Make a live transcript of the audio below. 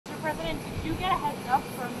President, did you get a heads up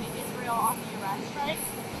from Israel on the Iraq strike?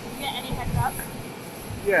 Did you get any heads up?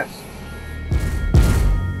 Yes.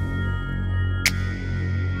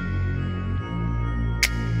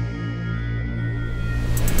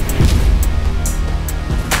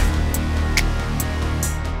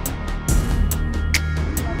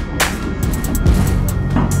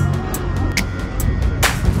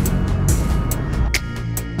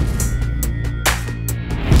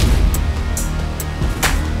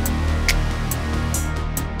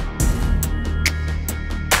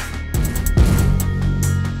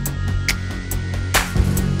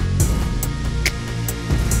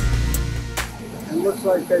 It looks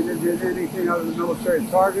like they didn't hit anything other than military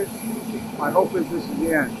targets. My hope is this is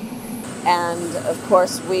the end. And of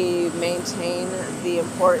course, we maintain the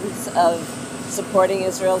importance of supporting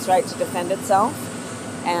Israel's right to defend itself.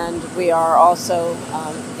 And we are also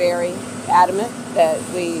very adamant that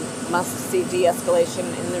we must see de-escalation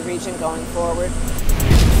in the region going forward.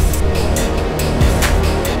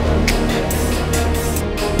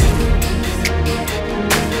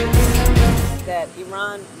 That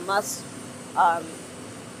Iran must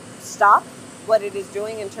stop what it is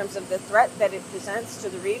doing in terms of the threat that it presents to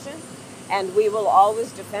the region, and we will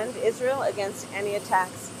always defend Israel against any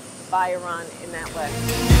attacks by Iran in that way.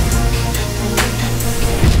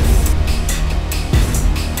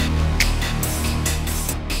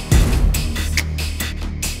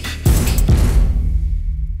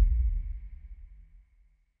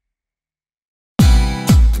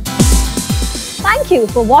 Thank you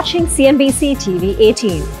for watching CNBC TV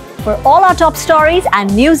 18. For all our top stories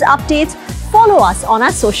and news updates, follow us on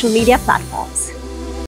our social media platforms.